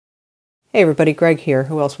Hey everybody, Greg here.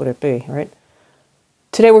 Who else would it be, right?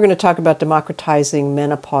 Today we're going to talk about democratizing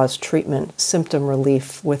menopause treatment, symptom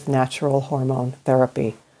relief with natural hormone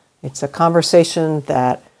therapy. It's a conversation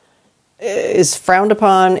that is frowned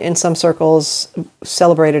upon in some circles,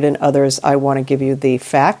 celebrated in others. I want to give you the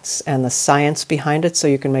facts and the science behind it so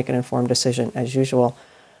you can make an informed decision as usual.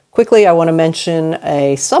 Quickly, I want to mention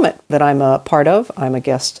a summit that I'm a part of. I'm a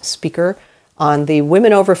guest speaker on the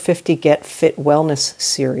Women Over 50 Get Fit Wellness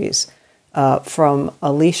series. From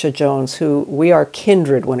Alicia Jones, who we are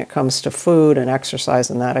kindred when it comes to food and exercise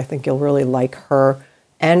and that. I think you'll really like her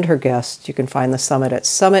and her guests. You can find the summit at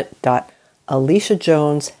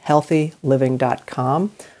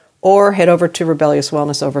summit.aliciajoneshealthyliving.com or head over to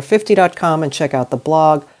rebelliouswellnessover50.com and check out the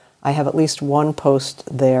blog. I have at least one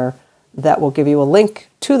post there that will give you a link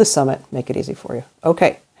to the summit. Make it easy for you.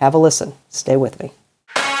 Okay, have a listen. Stay with me.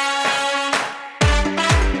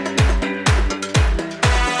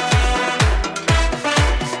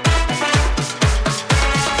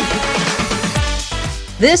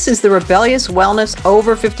 This is the Rebellious Wellness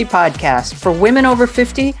Over 50 podcast for women over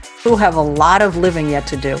 50 who have a lot of living yet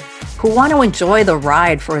to do, who want to enjoy the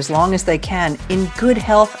ride for as long as they can in good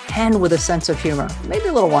health and with a sense of humor, maybe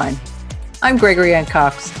a little wine. I'm Gregory Ann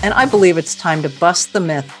Cox, and I believe it's time to bust the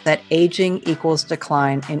myth that aging equals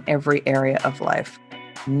decline in every area of life.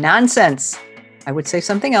 Nonsense. I would say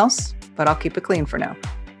something else, but I'll keep it clean for now.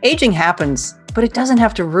 Aging happens, but it doesn't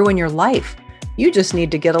have to ruin your life. You just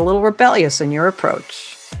need to get a little rebellious in your approach.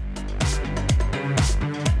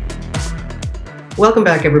 Welcome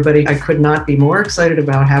back, everybody. I could not be more excited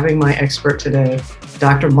about having my expert today,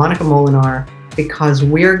 Dr. Monica Molinar, because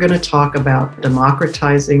we're going to talk about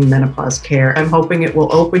democratizing menopause care. I'm hoping it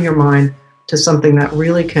will open your mind to something that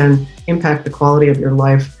really can impact the quality of your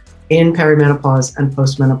life in perimenopause and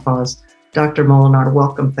postmenopause. Dr. Molinar,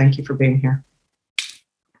 welcome. Thank you for being here.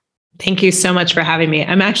 Thank you so much for having me.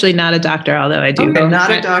 I'm actually not a doctor, although I do. Okay, not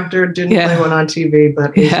a doctor, didn't play one on TV,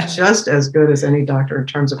 but is just as good as any doctor in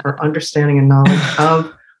terms of her understanding and knowledge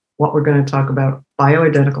of what we're going to talk about,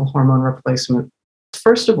 bioidentical hormone replacement.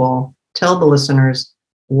 First of all, tell the listeners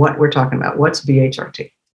what we're talking about. What's BHRT?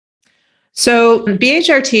 So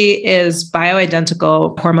BHRT is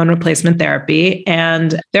bioidentical hormone replacement therapy,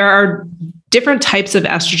 and there are different types of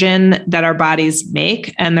estrogen that our bodies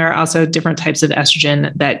make, and there are also different types of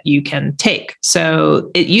estrogen that you can take.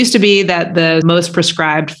 So it used to be that the most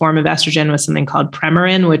prescribed form of estrogen was something called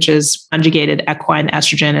Premarin, which is conjugated equine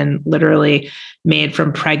estrogen and literally made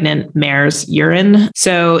from pregnant mare's urine.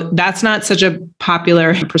 So that's not such a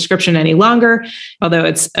popular prescription any longer, although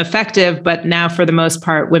it's effective. But now, for the most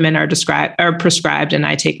part, women are prescribed, and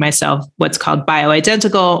I take myself, what's called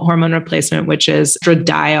bioidentical hormone replacement, which is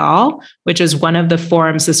estradiol, which is one of the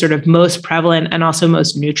forms, the sort of most prevalent and also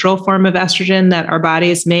most neutral form of estrogen that our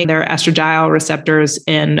bodies make. There are estradiol receptors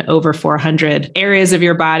in over 400 areas of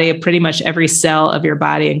your body, pretty much every cell of your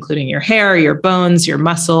body, including your hair, your bones, your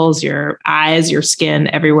muscles, your eyes, your skin,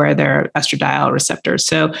 everywhere there are estradiol receptors.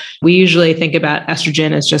 So we usually think about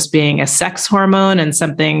estrogen as just being a sex hormone and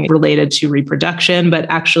something related to reproduction, but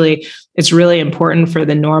actually it's really important for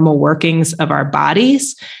the normal workings of our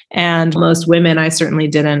bodies. And most women, I certainly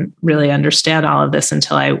didn't really understand all of this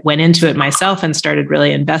until I went into it myself and started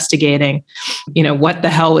really investigating, what the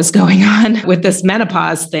hell was going on with this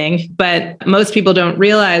menopause thing. But most people don't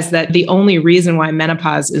realize that the only reason why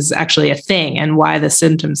menopause is actually a thing and why the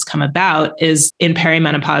symptoms come about is in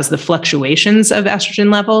perimenopause, the fluctuations of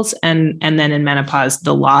estrogen levels, and then in menopause,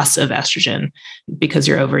 the loss of estrogen because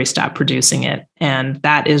your ovaries stop producing it. And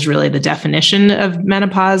that is really the definition of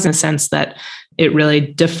menopause, in the sense that it really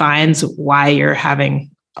defines why you're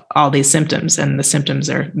having all these symptoms. And the symptoms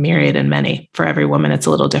are myriad and many. For every woman, it's a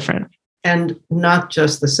little different. And not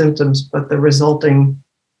just the symptoms, but the resulting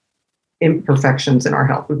imperfections in our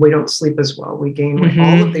health. We don't sleep as well. We gain weight.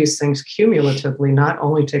 All of these things cumulatively not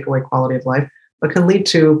only take away quality of life, but can lead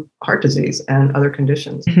to heart disease and other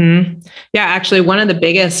conditions. Yeah, actually, one of the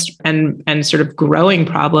biggest and sort of growing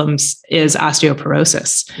problems is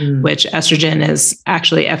osteoporosis, which estrogen is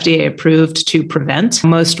actually FDA approved to prevent.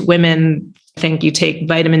 Most women think you take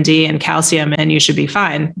vitamin D and calcium and you should be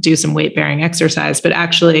fine, do some weight-bearing exercise. But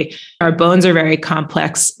actually, our bones are very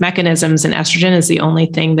complex mechanisms, and estrogen is the only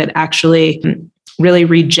thing that actually really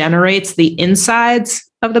regenerates the insides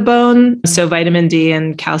of the bone. So vitamin D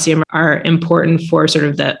and calcium are important for sort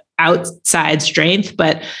of the outside strength,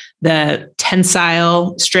 but the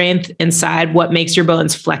tensile strength inside, what makes your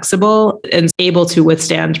bones flexible and able to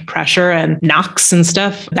withstand pressure and knocks and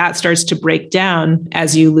stuff, that starts to break down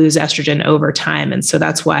as you lose estrogen over time. And so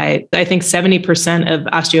that's why I think 70% of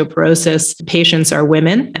osteoporosis patients are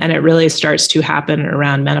women, and it really starts to happen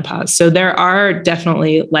around menopause. So there are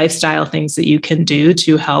definitely lifestyle things that you can do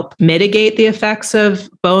to help mitigate the effects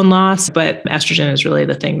of bone loss, but estrogen is really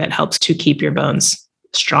the thing that helps to keep your bones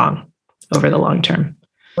strong over the long term.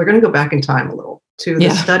 We're going to go back in time a little to the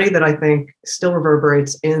study that I think still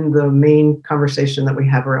reverberates in the main conversation that we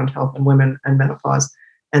have around health and women and menopause.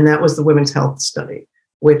 And that was the Women's Health Study,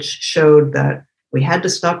 which showed that we had to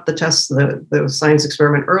stop the tests, the science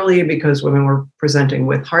experiment early because women were presenting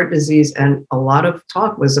with heart disease. And a lot of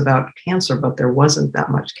talk was about cancer, but there wasn't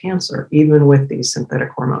that much cancer, even with these synthetic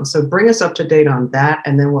hormones. So bring us up to date on that,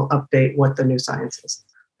 and then we'll update what the new science is.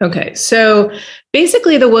 Okay, so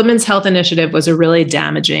basically the Women's Health Initiative was a really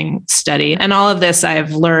damaging study. And all of this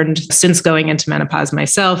I've learned since going into menopause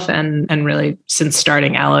myself and really since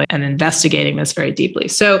starting Allo and investigating this very deeply.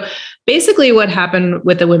 So basically what happened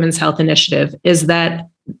with the Women's Health Initiative is that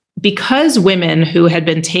because women who had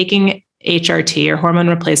been taking HRT or hormone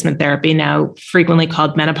replacement therapy, now frequently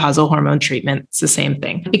called menopausal hormone treatment, it's the same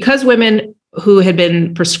thing. Because women who had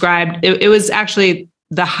been prescribed, it was actually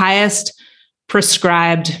the highest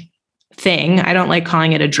prescribed thing. I don't like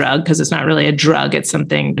calling it a drug because it's not really a drug. It's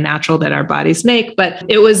something natural that our bodies make, but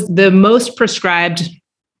it was the most prescribed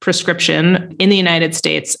prescription in the United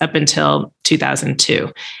States up until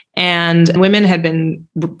 2002. And women had been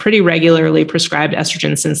pretty regularly prescribed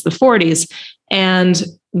estrogen since the 40s. And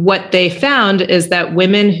what they found is that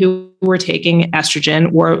women who were taking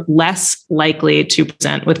estrogen were less likely to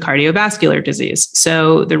present with cardiovascular disease.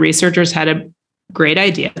 So the researchers had a great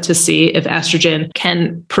idea to see if estrogen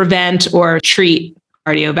can prevent or treat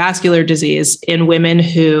cardiovascular disease in women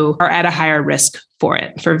who are at a higher risk for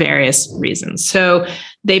it for various reasons. So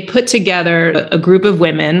they put together a group of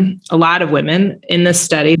women, a lot of women in this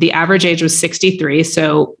study. The average age was 63,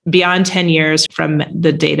 so beyond 10 years from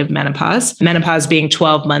the date of menopause being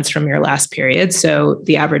 12 months from your last period. So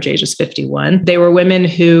the average age is 51. They were women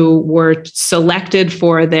who were selected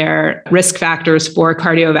for their risk factors for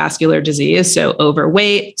cardiovascular disease. So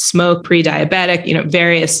overweight, smoke, pre-diabetic,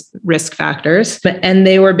 various risk factors. And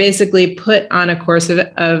they were basically put on a course of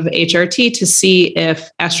HRT to see if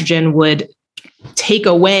estrogen would take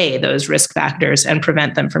away those risk factors and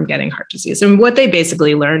prevent them from getting heart disease. And what they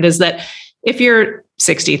basically learned is that if you're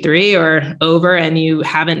 63 or over and you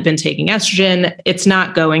haven't been taking estrogen, it's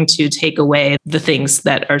not going to take away the things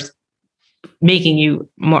that are making you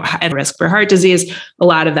more at risk for heart disease. A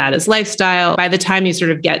lot of that is lifestyle. By the time you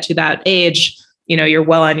sort of get to that age, you're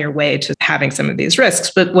well on your way to having some of these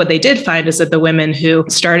risks. But what they did find is that the women who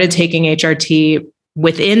started taking HRT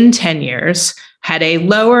within 10 years had a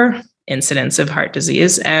lower incidence of heart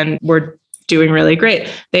disease and were doing really great.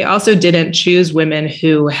 They also didn't choose women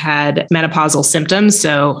who had menopausal symptoms,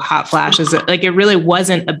 so hot flashes. Like, it really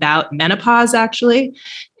wasn't about menopause, actually,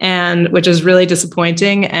 and which is really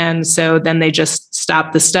disappointing. And so then they just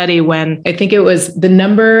stopped the study when I think it was the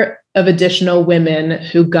number of additional women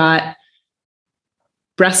who got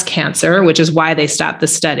breast cancer, which is why they stopped the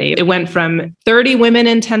study. It went from 30 women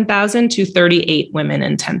in 10,000 to 38 women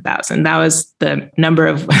in 10,000. That was the number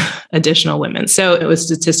of additional women. So it was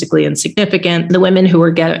statistically insignificant. The women who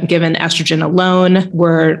were given estrogen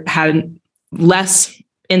alone had less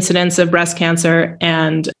incidence of breast cancer,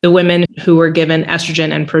 and the women who were given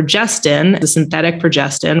estrogen and progestin, the synthetic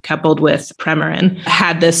progestin coupled with Premarin,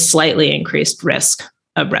 had this slightly increased risk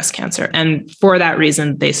of breast cancer. And for that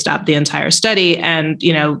reason, they stopped the entire study. And,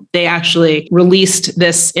 they actually released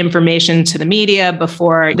this information to the media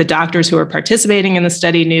before the doctors who were participating in the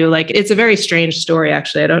study knew. It's a very strange story,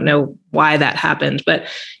 actually. I don't know why that happened, but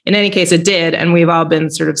in any case, it did. And we've all been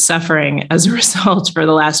sort of suffering as a result for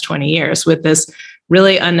the last 20 years with this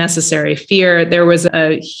really unnecessary fear. There was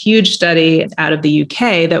a huge study out of the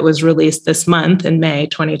UK that was released this month in May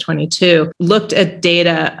 2022, looked at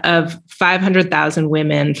data of 500,000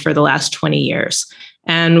 women for the last 20 years.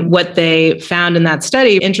 And what they found in that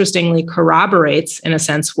study, interestingly, corroborates, in a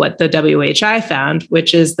sense, what the WHI found,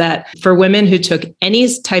 which is that for women who took any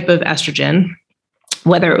type of estrogen,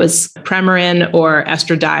 whether it was Premarin or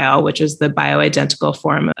estradiol, which is the bioidentical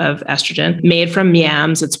form of estrogen, made from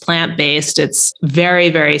yams. It's plant-based. It's very,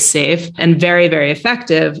 very safe and very, very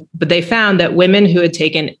effective. But they found that women who had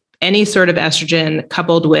taken any sort of estrogen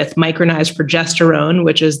coupled with micronized progesterone,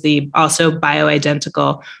 which is the also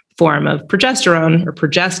bioidentical form of progesterone or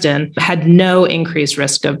progestin, had no increased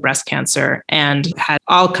risk of breast cancer and had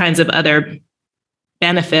all kinds of other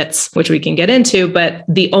benefits, which we can get into, but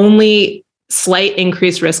the only slight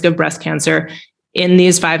increased risk of breast cancer in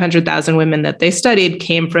these 500,000 women that they studied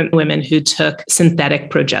came from women who took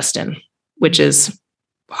synthetic progestin, which is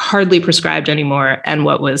hardly prescribed anymore and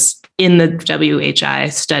what was in the WHI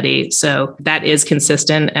study. So that is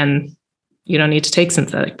consistent, and you don't need to take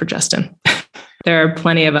synthetic progestin. There are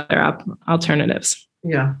plenty of other alternatives.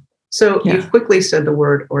 Yeah. So you quickly said the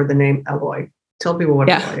word or the name Alloy. Tell people what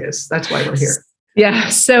Alloy is. That's why we're here. Yeah.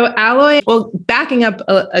 So Alloy, well, backing up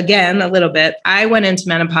again a little bit, I went into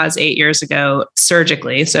menopause 8 years ago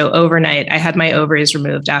surgically. So overnight, I had my ovaries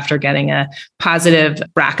removed after getting a positive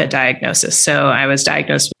BRCA diagnosis. So I was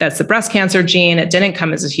diagnosed, that's the breast cancer gene. It didn't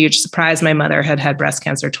come as a huge surprise. My mother had had breast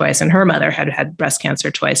cancer twice, and her mother had had breast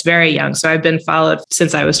cancer twice, very young. So I've been followed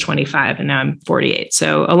since I was 25, and now I'm 48.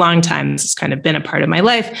 So a long time, this has kind of been a part of my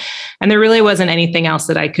life. And there really wasn't anything else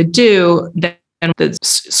that I could do and the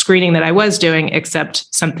screening that I was doing,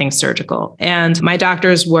 except something surgical. And my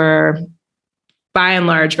doctors were, by and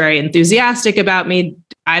large, very enthusiastic about me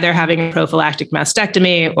either having a prophylactic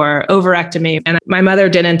mastectomy or ovarectomy. And my mother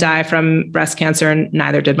didn't die from breast cancer, and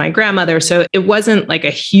neither did my grandmother. So it wasn't like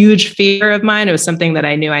a huge fear of mine. It was something that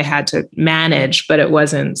I knew I had to manage, but it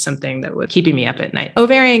wasn't something that was keeping me up at night.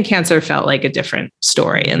 Ovarian cancer felt like a different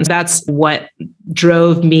story. And that's what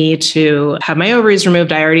drove me to have my ovaries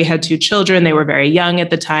removed. I already had 2 children. They were very young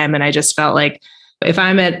at the time. And I just felt like, if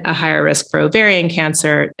I'm at a higher risk for ovarian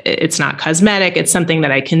cancer, it's not cosmetic. It's something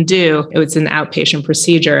that I can do. It's an outpatient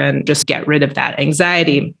procedure and just get rid of that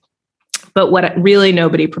anxiety. But what really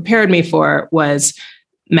nobody prepared me for was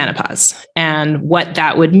menopause and what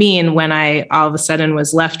that would mean when I all of a sudden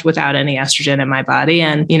was left without any estrogen in my body.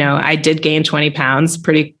 And, I did gain 20 pounds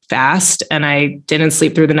pretty fast, and I didn't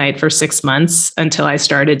sleep through the night for 6 months until I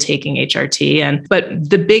started taking HRT. But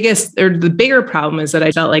the bigger problem is that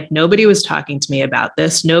I felt like nobody was talking to me about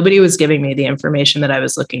this. Nobody was giving me the information that I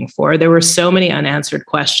was looking for. There were so many unanswered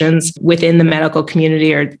questions within the medical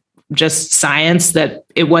community or just science that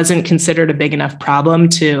it wasn't considered a big enough problem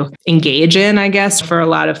to engage in, I guess, for a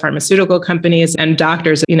lot of pharmaceutical companies and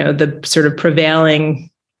doctors. The sort of prevailing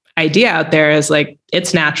idea out there is like,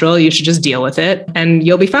 it's natural, you should just deal with it and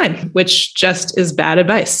you'll be fine, which just is bad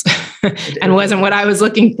advice and wasn't what I was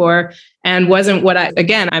looking for, and wasn't what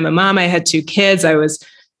I'm a mom, I had 2 kids. I was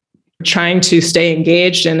trying to stay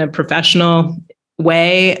engaged in a professional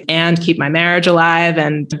way and keep my marriage alive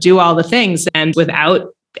and do all the things. And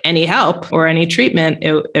without any help or any treatment,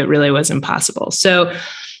 it really was impossible. So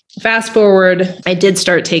fast forward, I did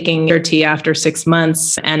start taking HRT after 6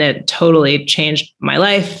 months, and it totally changed my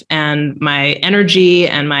life and my energy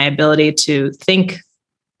and my ability to think,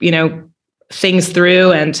 things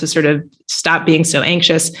through and to sort of stop being so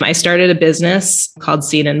anxious. I started a business called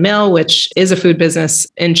Seed and Mill, which is a food business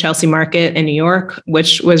in Chelsea Market in New York,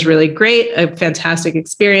 which was really great, a fantastic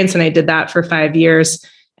experience. And I did that for 5 years.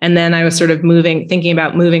 And then I was sort of thinking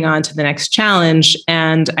about moving on to the next challenge.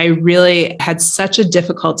 And I really had such a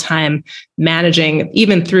difficult time managing,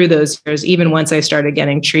 even through those years, even once I started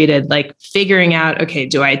getting treated, like figuring out, okay,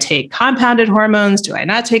 do I take compounded hormones? Do I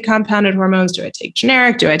not take compounded hormones? Do I take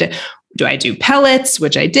generic? Do I do pellets,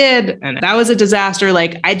 which I did? And that was a disaster.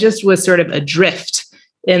 Like I just was sort of adrift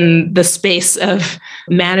in the space of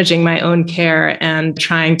managing my own care and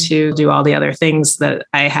trying to do all the other things that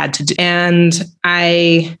I had to do. And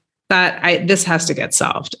I thought this has to get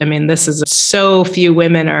solved. I mean, so few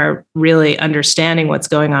women are really understanding what's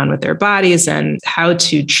going on with their bodies and how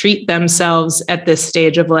to treat themselves at this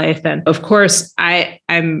stage of life. And of course,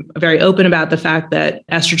 I'm very open about the fact that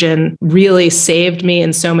estrogen really saved me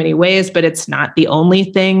in so many ways, but it's not the only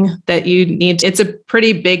thing that you need. It's a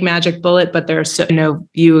pretty big magic bullet, but there's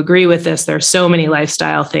you agree with this. There are so many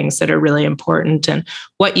lifestyle things that are really important, and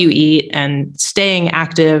what you eat and staying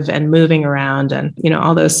active and moving around and,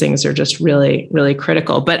 all those things are just really, really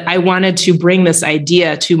critical. But I wanted to bring this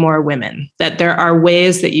idea to more women that there are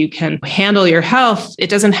ways that you can handle your health. It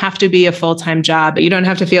doesn't have to be a full-time job. You don't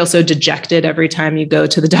have to feel so dejected every time you go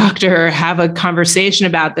to the doctor or have a conversation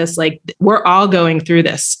about this. Like, we're all going through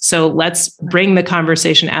this. So let's bring the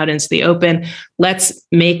conversation out into the open. Let's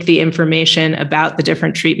make the information about the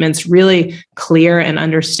different treatments really clear and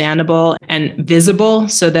understandable and visible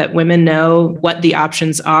so that women know what the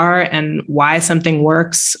options are and why something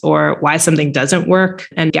works or why something doesn't work,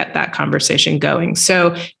 and get that conversation going.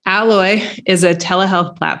 So Alloy is a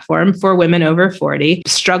telehealth platform for women over 40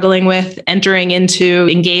 struggling with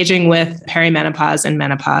engaging with perimenopause and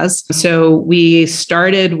menopause. So we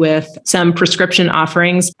started with some prescription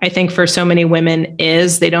offerings. I think for so many women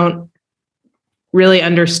they don't really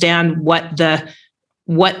understand what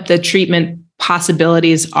the treatment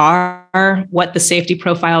possibilities are, what the safety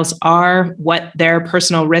profiles are, what their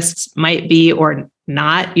personal risks might be or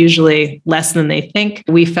not, usually less than they think.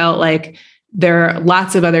 We felt like there are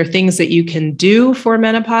lots of other things that you can do for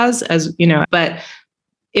menopause, as you know, but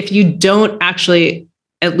if you don't actually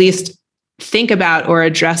at least think about or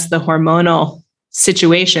address the hormonal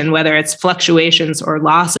situation, whether it's fluctuations or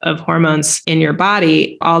loss of hormones in your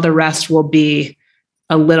body, all the rest will be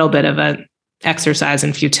a little bit of an exercise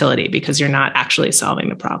in futility because you're not actually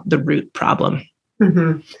solving the root problem.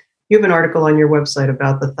 Mm-hmm. You have an article on your website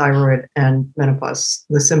about the thyroid and menopause,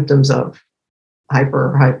 the symptoms of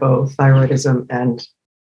hypothyroidism, and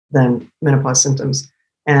then menopause symptoms.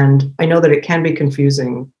 And I know that it can be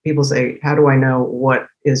confusing. People say, how do I know what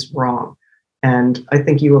is wrong? And I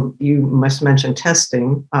think you must mention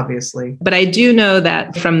testing, obviously. But I do know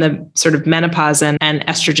that from the sort of menopause and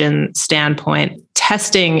estrogen standpoint,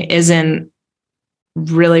 testing isn't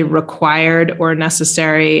really required or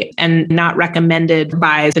necessary and not recommended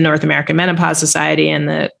by the North American Menopause Society and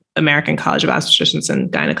the American College of Obstetricians and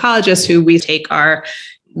Gynecologists, who we take our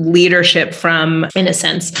leadership from, in a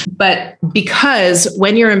sense. But because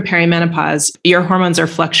when you're in perimenopause, your hormones are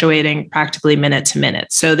fluctuating practically minute to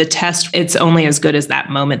minute. So the test, it's only as good as that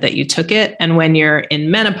moment that you took it. And when you're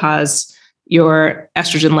in menopause, your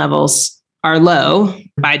estrogen levels are low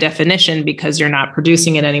by definition because you're not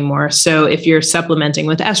producing it anymore. So if you're supplementing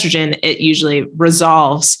with estrogen, it usually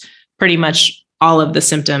resolves pretty much all of the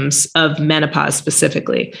symptoms of menopause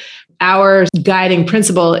specifically. Our guiding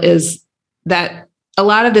principle is that a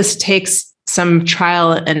lot of this takes some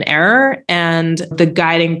trial and error. And the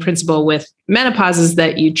guiding principle with menopause is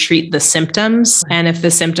that you treat the symptoms. And if the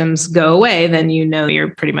symptoms go away, then you know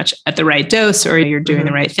you're pretty much at the right dose or you're doing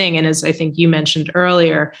the right thing. And as I think you mentioned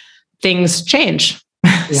earlier, things change.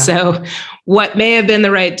 Yeah. So what may have been the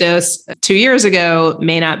right dose 2 years ago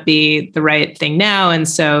may not be the right thing now. And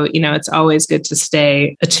so, it's always good to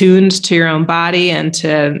stay attuned to your own body and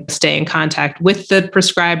to stay in contact with the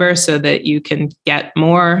prescriber so that you can get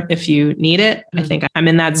more if you need it. Mm-hmm. I think I'm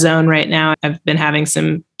in that zone right now. I've been having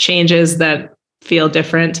some changes that feel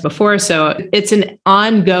different before. So it's an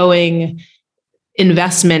ongoing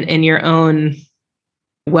investment in your own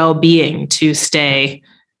well-being to stay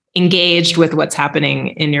engaged with what's happening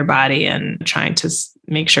in your body and trying to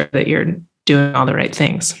make sure that you're doing all the right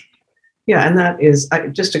things. Yeah, and that is,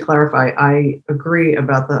 just to clarify, I agree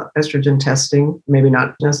about the estrogen testing, maybe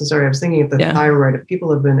not necessary. I was thinking of the thyroid. If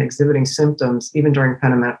people have been exhibiting symptoms, even during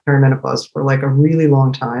perimenopause, for like a really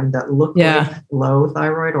long time that look like low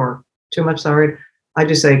thyroid or too much thyroid, I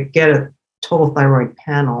just say, get a total thyroid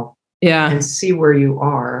panel and see where you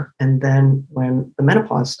are. And then when the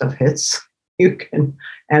menopause stuff hits, you can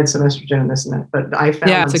add some estrogen and this and that. But I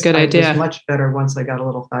found it's a good idea. It was much better once I got a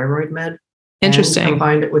little thyroid med. Interesting. And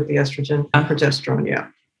combined it with the estrogen and progesterone.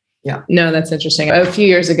 Yeah. No, that's interesting. A few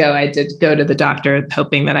years ago, I did go to the doctor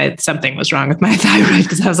hoping that something was wrong with my thyroid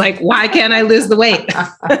because I was like, why can't I lose the weight?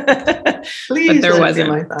 Please, but there wasn't.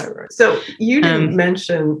 My thyroid. So you didn't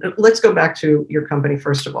mention, let's go back to your company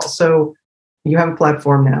first of all. So you have a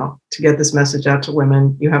platform now to get this message out to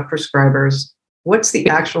women. You have prescribers. What's the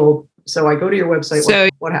actual... So I go to your website. So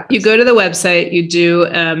what happens? You go to the website, you do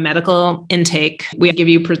a medical intake. We give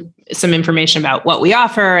you some information about what we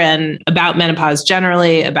offer and about menopause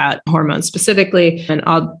generally, about hormones specifically, and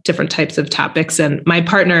all different types of topics. And my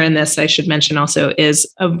partner in this, I should mention also, is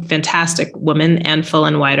a fantastic woman, Anne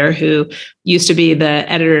Fullen-Wider, who used to be the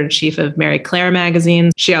editor-in-chief of Marie Claire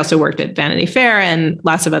magazine. She also worked at Vanity Fair and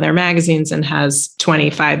lots of other magazines and has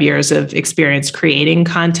 25 years of experience creating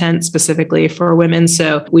content specifically for women.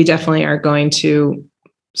 So we definitely are going to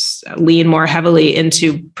lean more heavily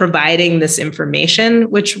into providing this information,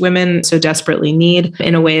 which women so desperately need,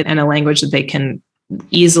 in a way and a language that they can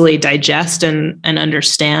easily digest and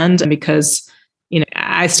understand. Because,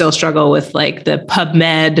 I still struggle with like the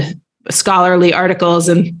PubMed scholarly articles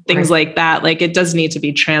and things like that. Like it does need to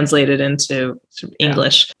be translated into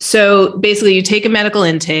English. So basically you take a medical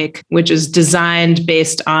intake, which is designed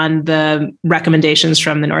based on the recommendations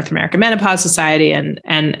from the North American Menopause Society and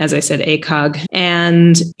as I said, ACOG.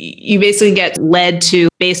 And you basically get led to,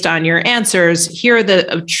 based on your answers, here are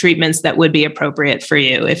the treatments that would be appropriate for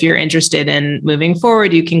you. If you're interested in moving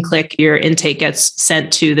forward, you can click, your intake gets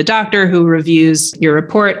sent to the doctor who reviews your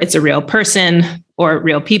report. It's a real person or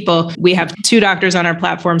real people. We have 2 doctors on our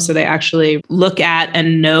platform, so they actually look at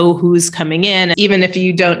and know who's coming in, even if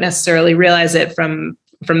you don't necessarily realize it from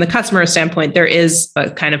from the customer standpoint, there is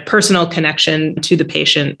a kind of personal connection to the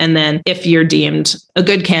patient. And then if you're deemed a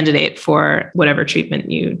good candidate for whatever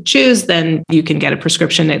treatment you choose, then you can get a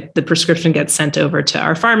prescription. The prescription gets sent over to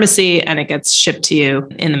our pharmacy and it gets shipped to you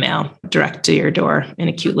in the mail, direct to your door in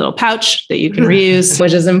a cute little pouch that you can reuse,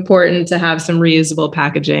 which is important to have some reusable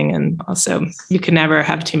packaging. And also, you can never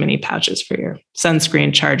have too many pouches for your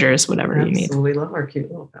sunscreen, chargers, whatever you need. We love our cute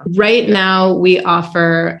little pouch. Right now, we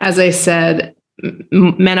offer, as I said,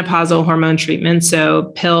 menopausal hormone treatment.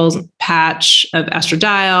 So pills, patch of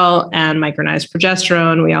estradiol and micronized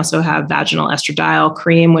progesterone. We also have vaginal estradiol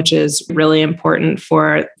cream, which is really important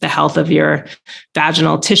for the health of your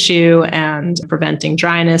vaginal tissue and preventing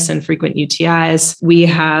dryness and frequent UTIs. We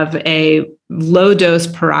have a low dose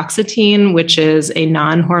paroxetine, which is a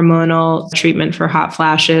non-hormonal treatment for hot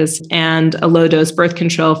flashes, and a low dose birth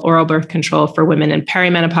control, oral birth control for women in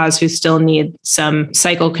perimenopause who still need some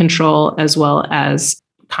cycle control as well as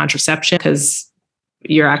contraception, because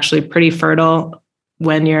you're actually pretty fertile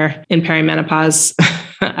when you're in perimenopause.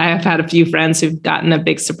 I have had a few friends who've gotten a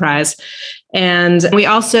big surprise. And we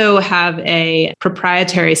also have a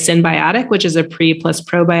proprietary synbiotic, which is a pre plus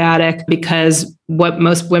probiotic, because what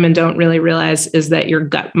most women don't really realize is that your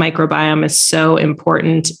gut microbiome is so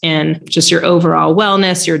important in just your overall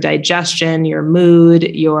wellness, your digestion, your mood,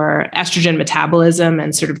 your estrogen metabolism,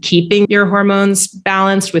 and sort of keeping your hormones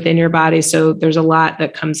balanced within your body. So there's a lot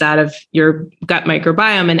that comes out of your gut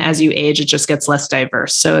microbiome. And as you age, it just gets less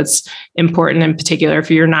diverse. So it's important in particular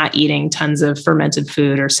if you're not eating tons of fermented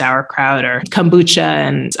food or sauerkraut or kombucha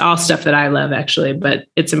and all stuff that I love, actually, but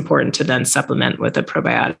it's important to then supplement with a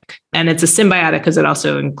probiotic. And it's a symbiotic because it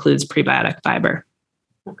also includes prebiotic fiber.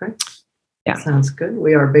 Okay. Yeah. Sounds good.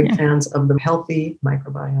 We are big fans of the healthy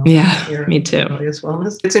microbiome. Yeah, here me too. Rebellious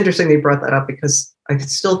Wellness. It's interesting that you brought that up because I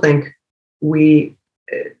still think we,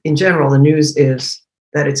 in general, the news is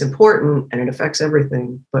that it's important and it affects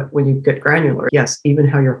everything. But when you get granular, yes, even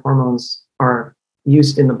how your hormones are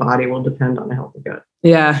used in the body will depend on a healthy gut.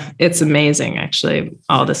 Yeah, it's amazing, actually,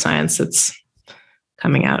 all the science that's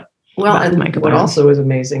coming out. Well, and what also is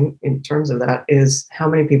amazing in terms of that is how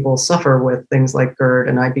many people suffer with things like GERD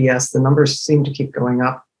and IBS. The numbers seem to keep going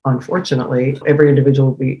up, unfortunately. Every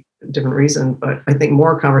individual will be a different reason, but I think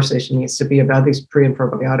more conversation needs to be about these pre and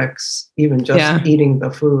probiotics, even just eating the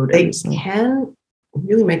food. They can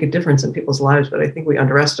really make a difference in people's lives, but I think we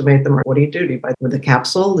underestimate them. What do you do? Do you buy with the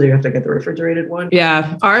capsule? Do you have to get the refrigerated one?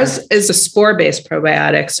 Yeah, ours is a spore-based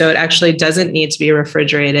probiotic, so it actually doesn't need to be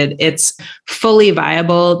refrigerated. It's fully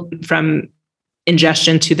viable from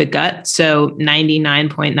ingestion to the gut. So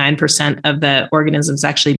 99.9% of the organisms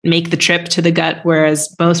actually make the trip to the gut,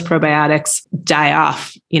 whereas most probiotics die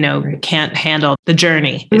off, can't handle the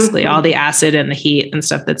journey, basically all the acid and the heat and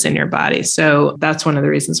stuff that's in your body. So that's one of the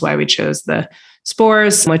reasons why we chose the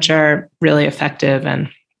spores, which are really effective. And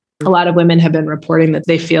a lot of women have been reporting that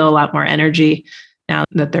they feel a lot more energy now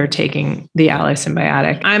that they're taking the Ally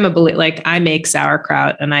Symbiotic. I make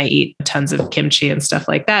sauerkraut and I eat tons of kimchi and stuff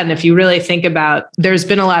like that. And if you really think about, there's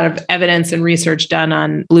been a lot of evidence and research done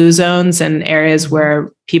on blue zones and areas where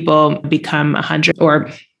people become 100 or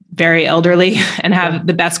very elderly and have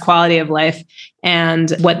the best quality of life.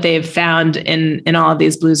 And what they've found in all of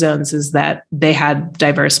these blue zones is that they had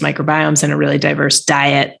diverse microbiomes and a really diverse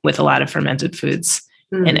diet with a lot of fermented foods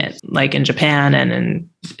in it, like in Japan and in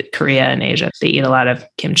Korea and Asia. They eat a lot of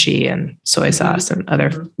kimchi and soy sauce and other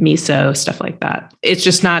miso, stuff like that. It's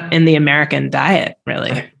just not in the American diet,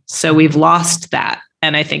 really. So we've lost that.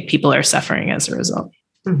 And I think people are suffering as a result.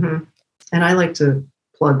 Mm-hmm. And I like to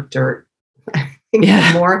plug dirt.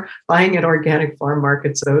 More buying at organic farm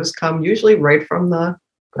markets. Those come usually right from the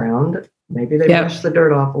ground. Maybe they brush the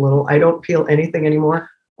dirt off a little. I don't peel anything anymore.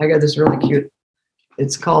 I got this really cute,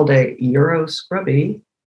 it's called a Euro Scrubby.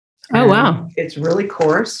 Oh, wow. It's really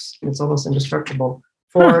coarse. It's almost indestructible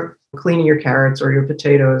for cleaning your carrots or your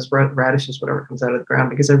potatoes, radishes, whatever comes out of the ground,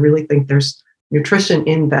 because I really think there's nutrition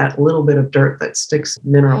in that little bit of dirt that sticks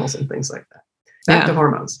minerals and things like that. Back to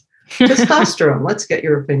hormones. Testosterone. Let's get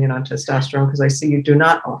your opinion on testosterone, because I see you do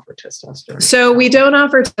not offer testosterone. So we don't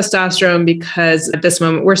offer testosterone because at this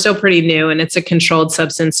moment we're still pretty new and it's a controlled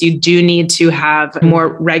substance. You do need to have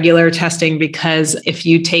more regular testing, because if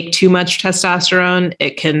you take too much testosterone,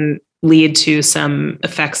 it can lead to some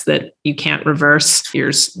effects that you can't reverse.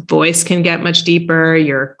 Your voice can get much deeper,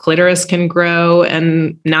 your clitoris can grow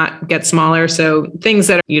and not get smaller. So things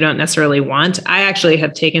that you don't necessarily want. I actually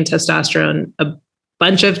have taken testosterone a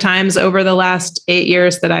bunch of times over the last 8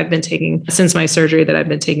 years that I've been taking, since my surgery, that I've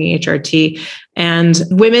been taking HRT. And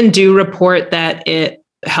women do report that it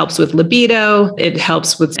It helps with libido. It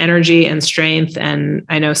helps with energy and strength. And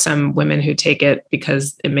I know some women who take it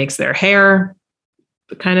because it makes their hair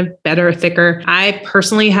kind of better, thicker. I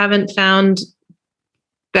personally haven't found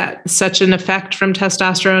that such an effect from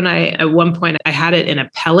testosterone. At one point I had it in a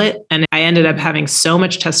pellet, and I ended up having so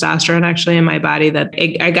much testosterone actually in my body that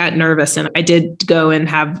I got nervous, and I did go and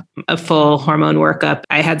have a full hormone workup.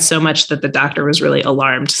 I had so much that the doctor was really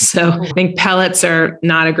alarmed. So I think pellets are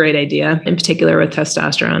not a great idea, in particular with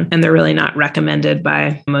testosterone, and they're really not recommended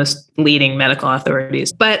by most leading medical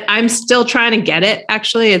authorities. But I'm still trying to get it.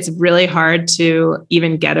 Actually, it's really hard to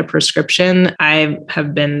even get a prescription. I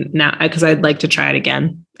have been now, because I'd like to try it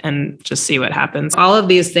again and just see what happens. All of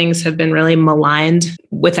these things have been really maligned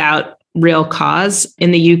without real cause. In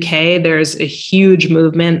the UK, there's a huge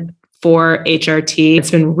movement for HRT. It's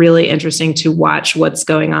been really interesting to watch what's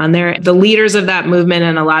going on there. The leaders of that movement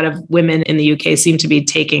and a lot of women in the UK seem to be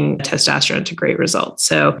taking testosterone to great results.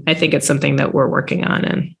 So I think it's something that we're working on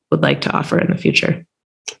and would like to offer in the future.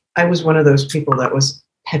 I was one of those people that was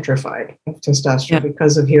petrified of testosterone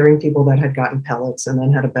because of hearing people that had gotten pellets and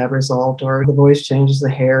then had a bad result, or the voice changes,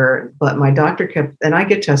 the hair. But my doctor kept, and I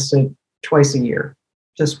get tested twice a year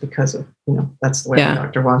just because of, that's the way the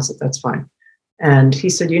doctor wants it. That's fine. And he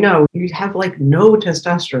said, you have like no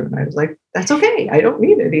testosterone. I was like, that's okay. I don't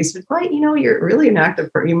need it. He said, but you're really an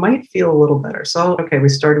active person. You might feel a little better. So, okay, we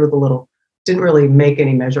started with a little, didn't really make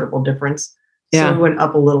any measurable difference. So we went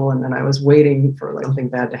up a little, and then I was waiting for like something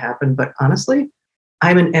bad to happen. But honestly,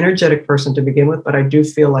 I'm an energetic person to begin with, but I do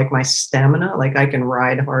feel like my stamina, like I can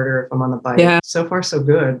ride harder if I'm on the bike. Yeah. So far, so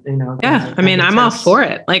good. Yeah. I'm all for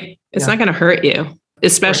it. Like, it's not going to hurt you,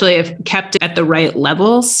 especially if kept at the right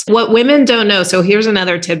levels. What women don't know. So here's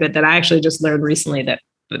another tidbit that I actually just learned recently that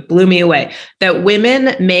blew me away, that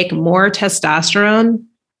women make more testosterone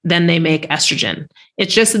than they make estrogen.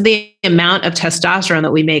 It's just the amount of testosterone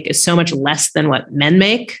that we make is so much less than what men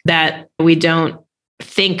make that we don't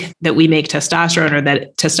think that we make testosterone, or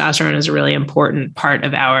that testosterone is a really important part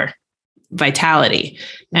of our vitality.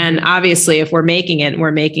 And obviously, if we're making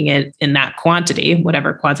it in that quantity,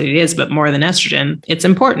 whatever quantity it is, but more than estrogen, it's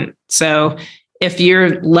important. So if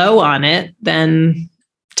you're low on it, then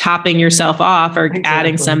topping yourself off or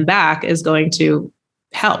adding some back is going to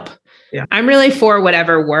help. Yeah. I'm really for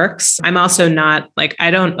whatever works. I'm also not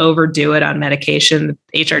I don't overdo it on medication.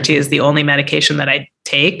 HRT is the only medication that I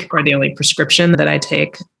take, or the only prescription that I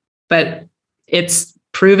take, but it's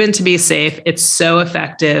proven to be safe. It's so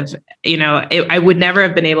effective. I would never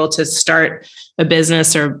have been able to start a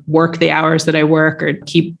business or work the hours that I work or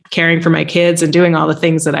keep caring for my kids and doing all the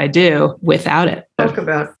things that I do without it. Talk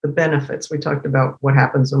about the benefits. We talked about what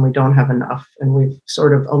happens when we don't have enough, and we've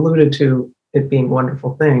sort of alluded to it being a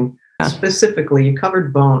wonderful thing. Specifically, you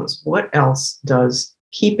covered bones. What else does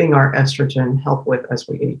keeping our estrogen help with as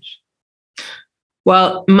we age?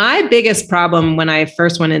 Well, my biggest problem when I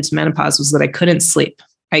first went into menopause was that I couldn't sleep.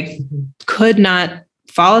 I could not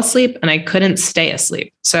fall asleep, and I couldn't stay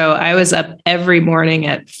asleep. So I was up every morning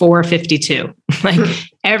at 4:52,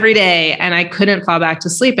 every day, and I couldn't fall back to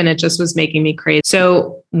sleep, and it just was making me crazy.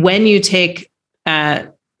 So when you take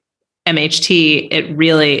MHT, it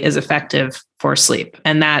really is effective for sleep.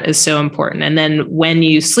 And that is so important. And then when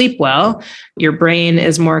you sleep well, your brain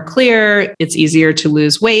is more clear. It's easier to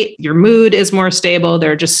lose weight. Your mood is more stable.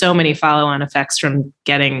 There are just so many follow-on effects from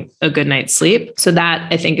getting a good night's sleep. So that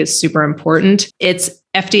I think is super important.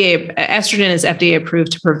 Estrogen is FDA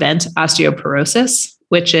approved to prevent osteoporosis,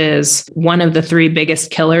 which is one of the three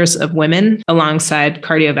biggest killers of women, alongside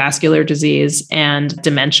cardiovascular disease and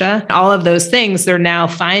dementia. All of those things they're now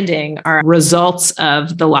finding are results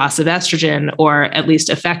of the loss of estrogen, or at least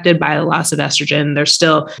affected by the loss of estrogen. They're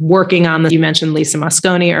still working on this. You mentioned Lisa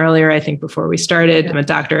Mosconi earlier, I think before we started. I'm a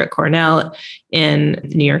doctor at Cornell in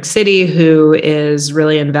New York City who is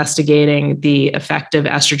really investigating the effect of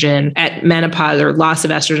estrogen at menopause, or loss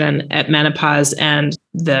of estrogen at menopause, and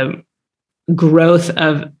the growth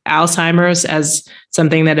of Alzheimer's as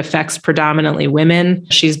something that affects predominantly women.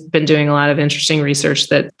 She's been doing a lot of interesting research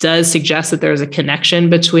that does suggest that there's a connection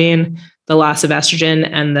between the loss of estrogen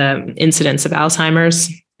and the incidence of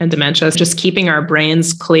Alzheimer's and dementia. Just keeping our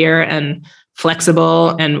brains clear and flexible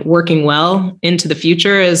and working well into the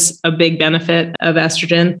future is a big benefit of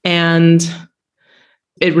estrogen. And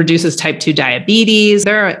it reduces type 2 diabetes.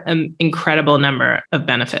 There are an incredible number of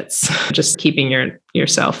benefits just keeping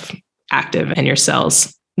yourself active and your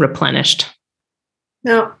cells replenished.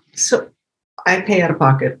 Now, so I pay out of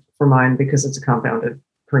pocket for mine because it's a compounded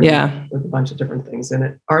premium with a bunch of different things in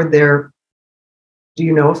it. Do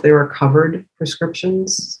you know if there are covered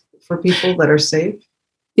prescriptions for people that are safe?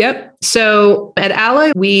 Yep. So at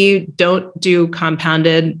Alloy, we don't do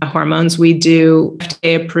compounded hormones. We do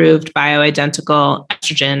FDA-approved bioidentical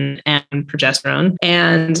estrogen and progesterone.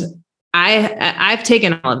 And I've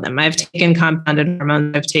taken all of them. I've taken compounded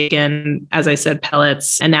hormones. I've taken, as I said,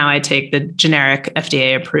 pellets, and now I take the generic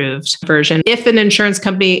FDA-approved version. If an insurance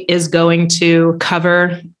company is going to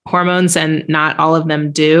cover hormones and not all of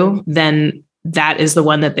them do, then that is the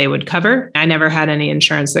one that they would cover. I never had any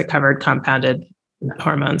insurance that covered compounded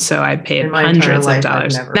hormones. So I paid hundreds of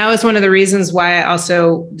dollars. That was one of the reasons why I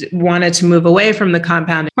also wanted to move away from the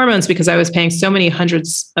compounded hormones, because I was paying so many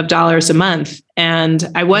hundreds of dollars a month. And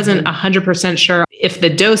I wasn't 100% sure if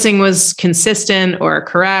the dosing was consistent or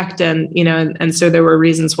correct. And so there were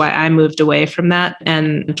reasons why I moved away from that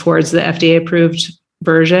and towards the FDA approved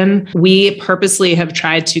version. We purposely have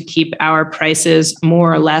tried to keep our prices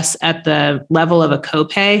more or less at the level of a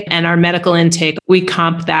copay, and our medical intake, we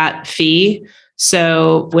comp that fee.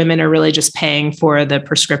 So women are really just paying for the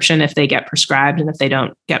prescription if they get prescribed. And if they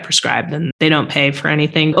don't get prescribed, then they don't pay for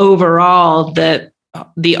anything. Overall,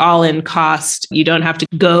 the all-in cost, you don't have to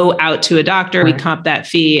go out to a doctor. Right. We comp that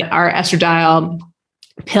fee. Our estradiol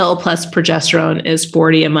pill plus progesterone is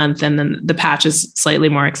 $40 a month. And then the patch is slightly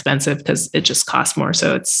more expensive because it just costs more.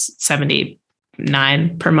 So it's $79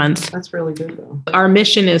 per month. That's really good though. Our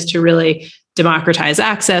mission is to really democratize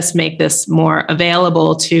access, make this more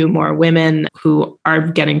available to more women who are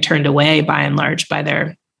getting turned away by and large by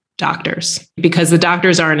their doctors, because the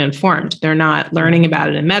doctors aren't informed. They're not learning about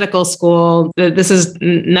it in medical school. This is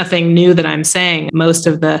nothing new that I'm saying. Most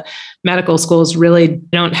of the medical schools really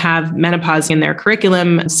don't have menopause in their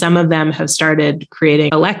curriculum. Some of them have started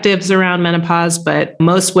creating electives around menopause, but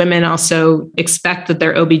most women also expect that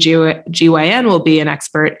their OBGYN will be an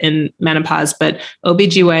expert in menopause, but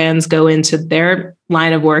OBGYNs go into their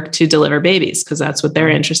line of work to deliver babies because that's what they're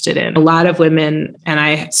interested in. A lot of women, and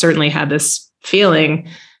I certainly had this feeling,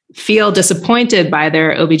 feel disappointed by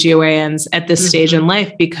their OBGYNs at this stage in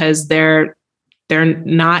life because they're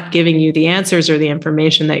not giving you the answers or the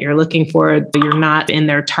information that you're looking for. You're not in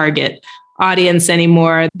their target audience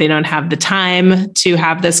anymore. They don't have the time to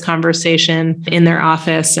have this conversation in their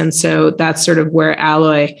office. And so that's sort of where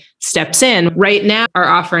Alloy steps in. Right now, our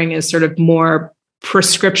offering is sort of more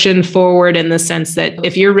prescription forward in the sense that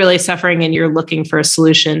if you're really suffering and you're looking for a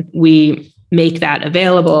solution, we make that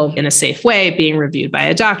available in a safe way, being reviewed by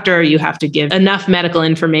a doctor. You have to give enough medical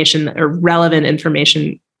information or relevant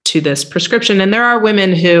information to this prescription. And there are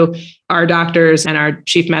women who are doctors, and our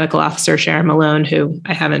chief medical officer, Sharon Malone, who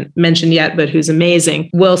I haven't mentioned yet, but who's amazing,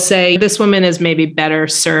 will say this woman is maybe better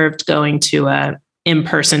served going to a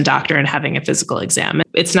in-person doctor and having a physical exam.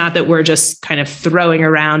 It's not that we're just kind of throwing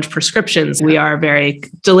around prescriptions. We are very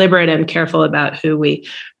deliberate and careful about who we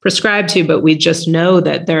prescribe to, but we just know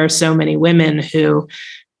that there are so many women who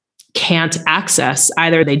can't access,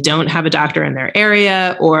 either they don't have a doctor in their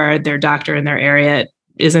area or their doctor in their area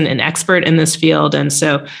isn't an expert in this field. And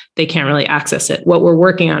so they can't really access it. What we're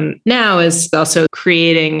working on now is also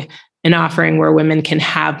creating an offering where women can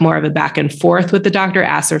have more of a back and forth with the doctor,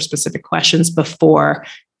 ask their specific questions before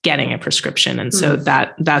getting a prescription. And so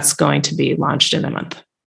that's going to be launched in a month.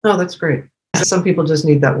 Oh, that's great. Some people just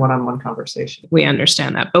need that one-on-one conversation. We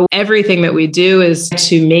understand that. But everything that we do is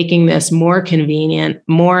to making this more convenient,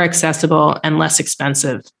 more accessible, and less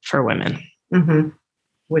expensive for women. Mm-hmm.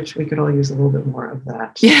 Which we could all use a little bit more of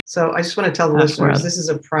that. Yeah. So I just want to tell the listeners, this is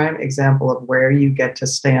a prime example of where you get to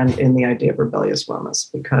stand in the idea of rebellious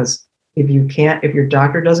wellness, because if your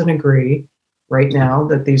doctor doesn't agree right now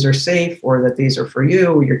that these are safe or that these are for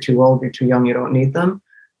you, you're too old, you're too young, you don't need them,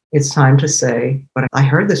 it's time to say, but I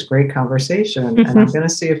heard this great conversation and I'm going to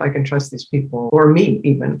see if I can trust these people, or me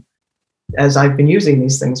even, as I've been using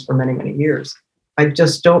these things for many, many years. I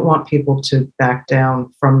just don't want people to back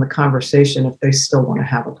down from the conversation if they still want to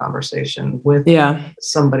have a conversation with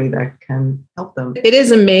somebody that can help them. It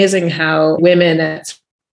is amazing how women at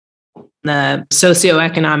the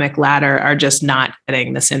socioeconomic ladder are just not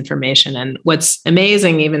getting this information. And what's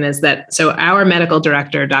amazing even is that, so our medical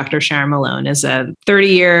director, Dr. Sharon Malone, is a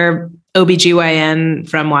 30-year OBGYN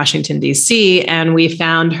from Washington, D.C. And we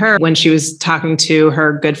found her when she was talking to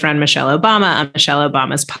her good friend, Michelle Obama, on Michelle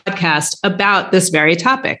Obama's podcast about this very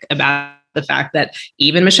topic, about the fact that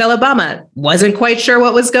even Michelle Obama wasn't quite sure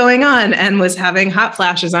what was going on and was having hot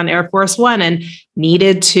flashes on Air Force One and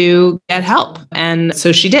needed to get help. And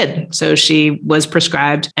so she did. So she was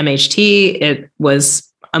prescribed MHT. It was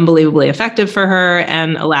unbelievably effective for her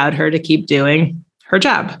and allowed her to keep doing her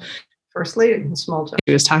job. First lady in small town.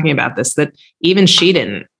 She was talking about this, that even she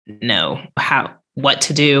didn't know what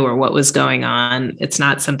to do or what was going on. It's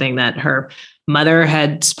not something that her mother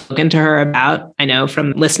had spoken to her about, I know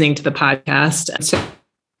from listening to the podcast, and so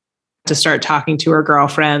to start talking to her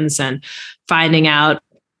girlfriends and finding out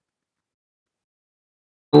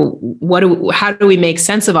how do we make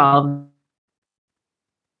sense of all of them?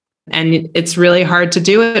 And it's really hard to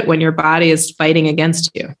do it when your body is fighting against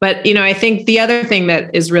you. But, I think the other thing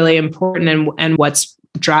that is really important and what's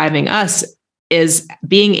driving us is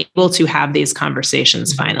being able to have these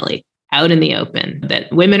conversations finally out in the open,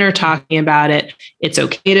 that women are talking about it. It's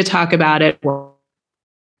okay to talk about it. We'll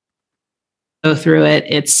go through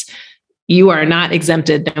it. You are not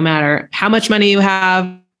exempted, no matter how much money you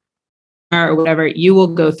have or whatever, you will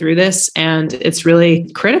go through this. And it's really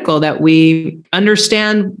critical that we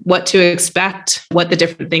understand what to expect, what the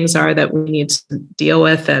different things are that we need to deal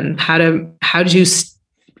with, and how to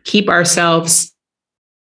keep ourselves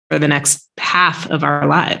for the next half of our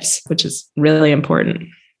lives, which is really important.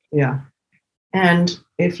 Yeah. And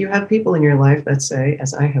if you have people in your life that say,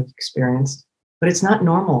 as I have experienced, but it's not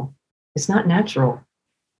normal, it's not natural.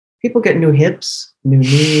 People get new hips, new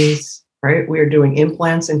knees, right? We are doing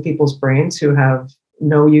implants in people's brains who have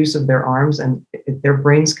no use of their arms, and their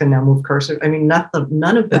brains can now move cursive. I mean, none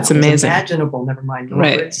of that is imaginable, never mind normal.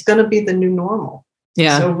 Right. It's going to be the new normal.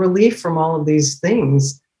 Yeah. So relief from all of these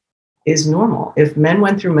things is normal. If men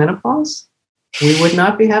went through menopause, we would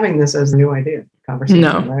not be having this as a new idea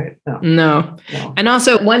conversation, right? No. And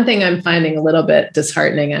also, one thing I'm finding a little bit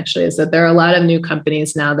disheartening, actually, is that there are a lot of new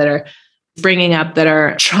companies now that are bringing up that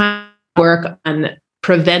are trying to work on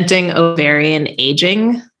preventing ovarian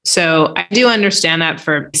aging. So I do understand that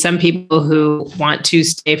for some people who want to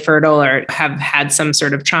stay fertile or have had some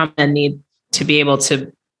sort of trauma and need to be able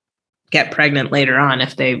to get pregnant later on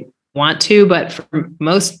if they want to. But for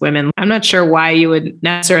most women, I'm not sure why you would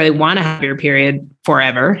necessarily want to have your period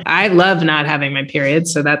forever. I love not having my period,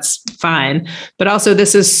 so that's fine. But also,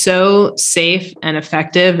 this is so safe and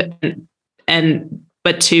effective,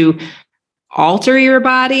 but to alter your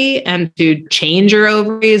body and to change your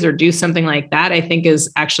ovaries or do something like that, I think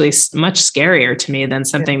is actually much scarier to me than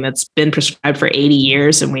something that's been prescribed for 80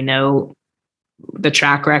 years. And we know the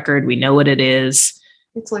track record, we know what it is.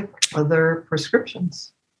 It's like other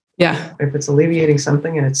prescriptions. Yeah. If it's alleviating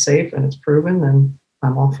something and it's safe and it's proven, then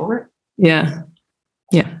I'm all for it. Yeah.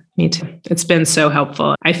 Yeah, me too. It's been so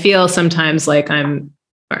helpful. I feel sometimes like I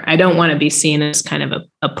don't want to be seen as kind of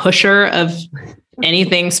a pusher of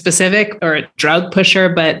anything specific or a drug pusher,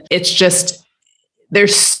 but it's just,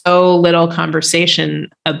 there's so little conversation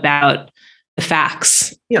about the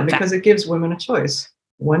facts. Yeah, because it gives women a choice.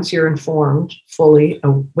 Once you're informed fully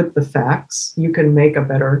with the facts, you can make a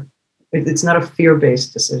better, it's not a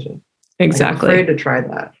fear-based decision. Exactly. I'm afraid to try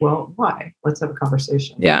that. Well, why? Let's have a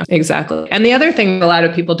conversation. Yeah, exactly. And the other thing a lot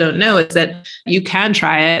of people don't know is that you can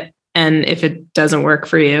try it. And if it doesn't work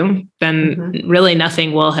for you, then really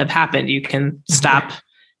nothing will have happened. You can stop.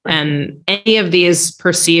 And any of these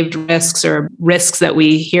perceived risks or risks that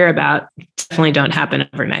we hear about definitely don't happen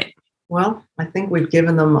overnight. Well, I think we've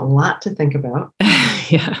given them a lot to think about.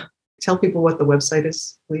 Yeah. Tell people what the website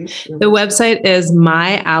is, please. The website is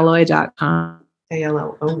myalloy.com.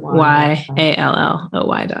 ALLOY.com.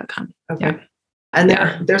 Okay. Yeah.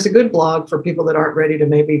 And there's a good blog for people that aren't ready to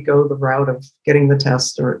maybe go the route of getting the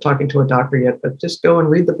test or talking to a doctor yet, but just go and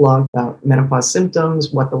read the blog about menopause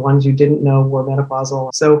symptoms, what the ones you didn't know were menopausal.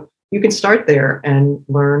 So you can start there and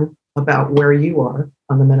learn about where you are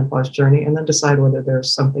on the menopause journey and then decide whether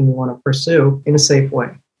there's something you want to pursue in a safe way.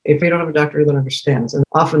 If you don't have a doctor that understands, and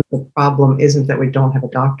often the problem isn't that we don't have a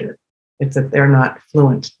doctor, it's that they're not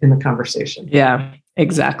fluent in the conversation. Yeah.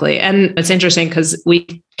 Exactly. And it's interesting because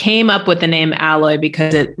we came up with the name alloy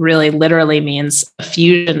because it really literally means a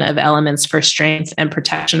fusion of elements for strength and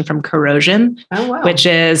protection from corrosion, which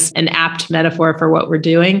is an apt metaphor for what we're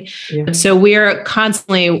doing. Yeah. And so we are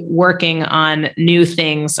constantly working on new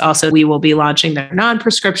things. Also, we will be launching the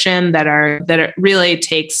non-prescription that really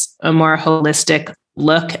takes a more holistic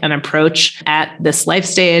look and approach at this life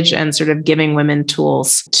stage and sort of giving women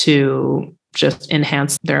tools to just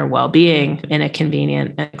enhance their well-being in a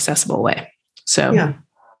convenient and accessible way. So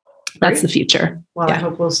that's the future. Well, I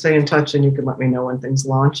hope we'll stay in touch and you can let me know when things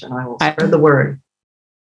launch and I will spread the word.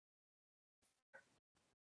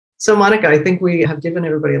 So Monica, I think we have given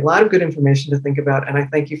everybody a lot of good information to think about, and I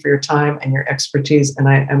thank you for your time and your expertise. And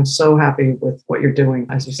I am so happy with what you're doing.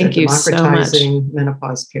 As you said, democratizing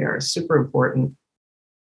menopause care is super important.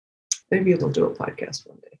 Maybe you'll do a podcast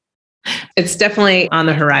one day. It's definitely on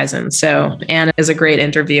the horizon. So Anna is a great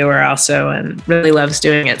interviewer also and really loves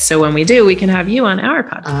doing it. So when we do, we can have you on our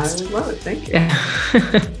podcast. I would love it. Thank you.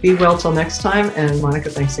 Yeah. Be well till next time. And Monica,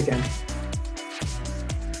 thanks again.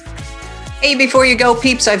 Hey, before you go,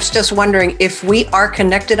 peeps, I was just wondering if we are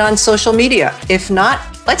connected on social media. If not,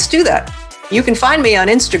 let's do that. You can find me on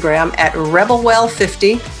Instagram at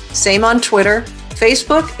RebelWell50, same on Twitter.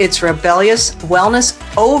 Facebook, it's Rebellious Wellness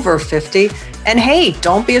Over 50. And hey,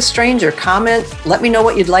 don't be a stranger. Comment, let me know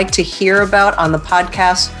what you'd like to hear about on the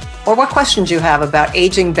podcast or what questions you have about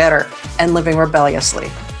aging better and living rebelliously.